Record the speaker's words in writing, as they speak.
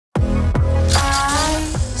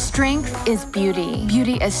Strength is beauty.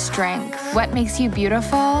 Beauty is strength. What makes you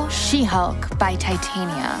beautiful? She-Hulk by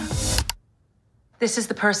Titania. This is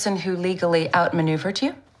the person who legally outmaneuvered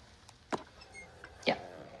you? Yeah.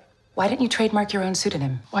 Why didn't you trademark your own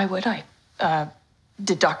pseudonym? Why would I?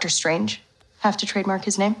 Did Doctor Strange have to trademark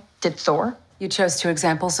his name? Did Thor? You chose two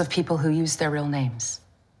examples of people who use their real names.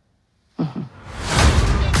 Mm-hmm.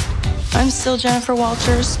 I'm still Jennifer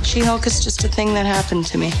Walters. She-Hulk is just a thing that happened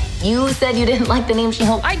to me. You said you didn't like the name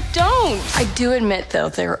She-Hulk. I don't. I do admit, though,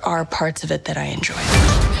 there are parts of it that I enjoy.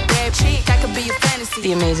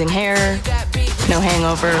 The amazing hair, no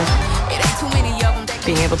hangover,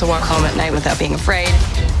 being able to walk home at night without being afraid.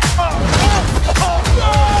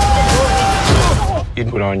 You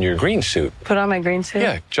put on your green suit. Put on my green suit?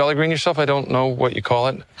 Yeah, jolly green yourself. I don't know what you call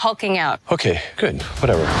it. Hulking out. Okay, good.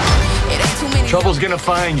 Whatever. Trouble's gonna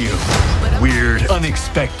find you. Weird,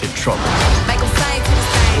 unexpected trouble.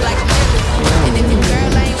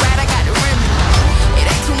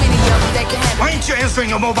 Why ain't you answering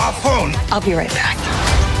your mobile phone? I'll be right back.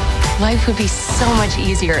 Life would be so much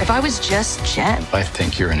easier if I was just Jen. I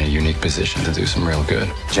think you're in a unique position to do some real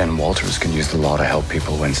good. Jen Walters can use the law to help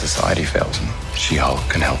people when society fails them. She-Hulk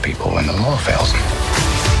can help people when the law fails them.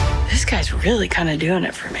 This guy's really kind of doing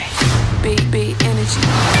it for me. Big energy.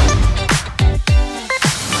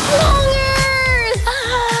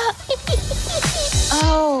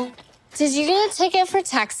 Oh, did you get a ticket for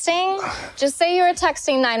texting? Just say you were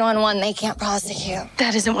texting 911. They can't prosecute.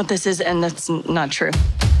 That isn't what this is, and that's not true.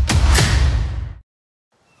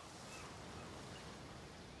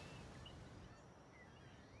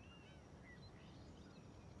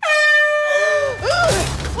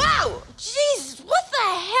 Wow! Jeez, what the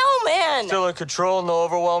hell, man? Still in control, no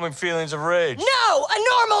overwhelming feelings of rage. No, a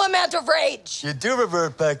normal amount of rage. You do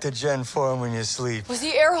revert back to Gen form when you sleep. Was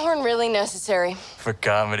the air horn really necessary? For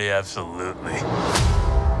comedy, absolutely.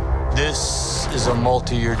 This is a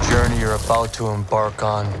multi-year journey you're about to embark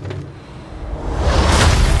on.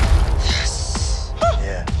 Yes.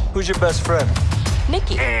 Yeah. Who's your best friend?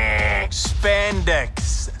 Nikki.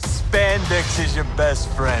 Spandex. Spandex is your best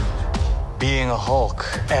friend. Being a Hulk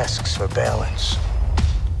asks for balance.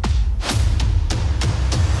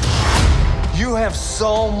 You have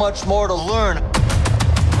so much more to learn.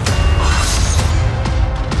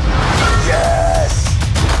 Yes!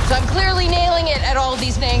 So I'm clearly nailing it at all of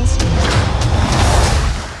these things.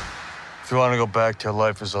 If you want to go back to your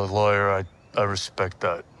life as a lawyer, I respect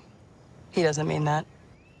that. He doesn't mean that.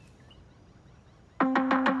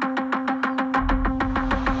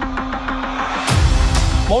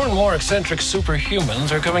 More and more eccentric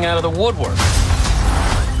superhumans are coming out of the woodwork.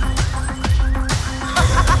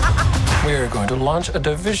 We're going to launch a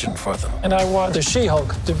division for them, and I want the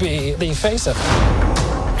She-Hulk to be the face of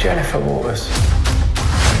it. Jennifer Walters.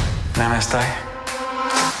 Namaste.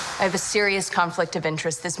 I have a serious conflict of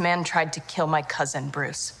interest. This man tried to kill my cousin,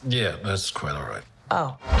 Bruce. Yeah, that's quite all right.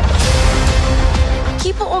 Oh.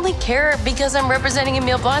 People only care because I'm representing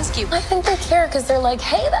Emil Blonsky. I think they care because they're like,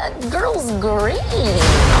 hey, that girl's green.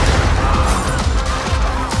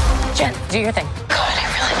 Jen, do your thing. God, I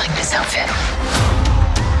really like this outfit.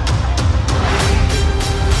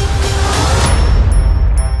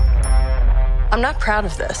 I'm not proud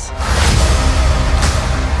of this.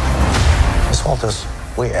 Miss Walters,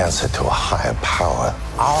 we answer to a higher power.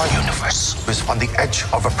 Our universe is on the edge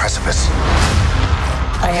of a precipice.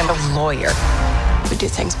 I am a lawyer. We do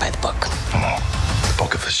things by the book. Oh, the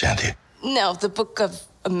Book of Ashanti. No, the Book of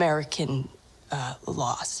American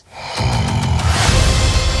laws.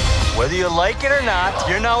 Whether you like it or not,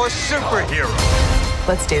 you're now a superhero.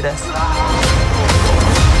 Let's do this.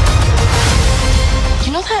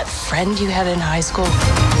 You know that friend you had in high school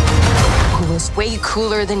who was way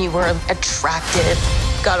cooler than you were, attractive,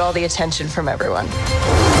 got all the attention from everyone?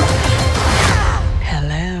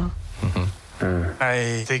 Hello.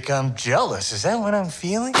 I think I'm jealous. Is that what I'm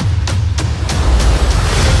feeling?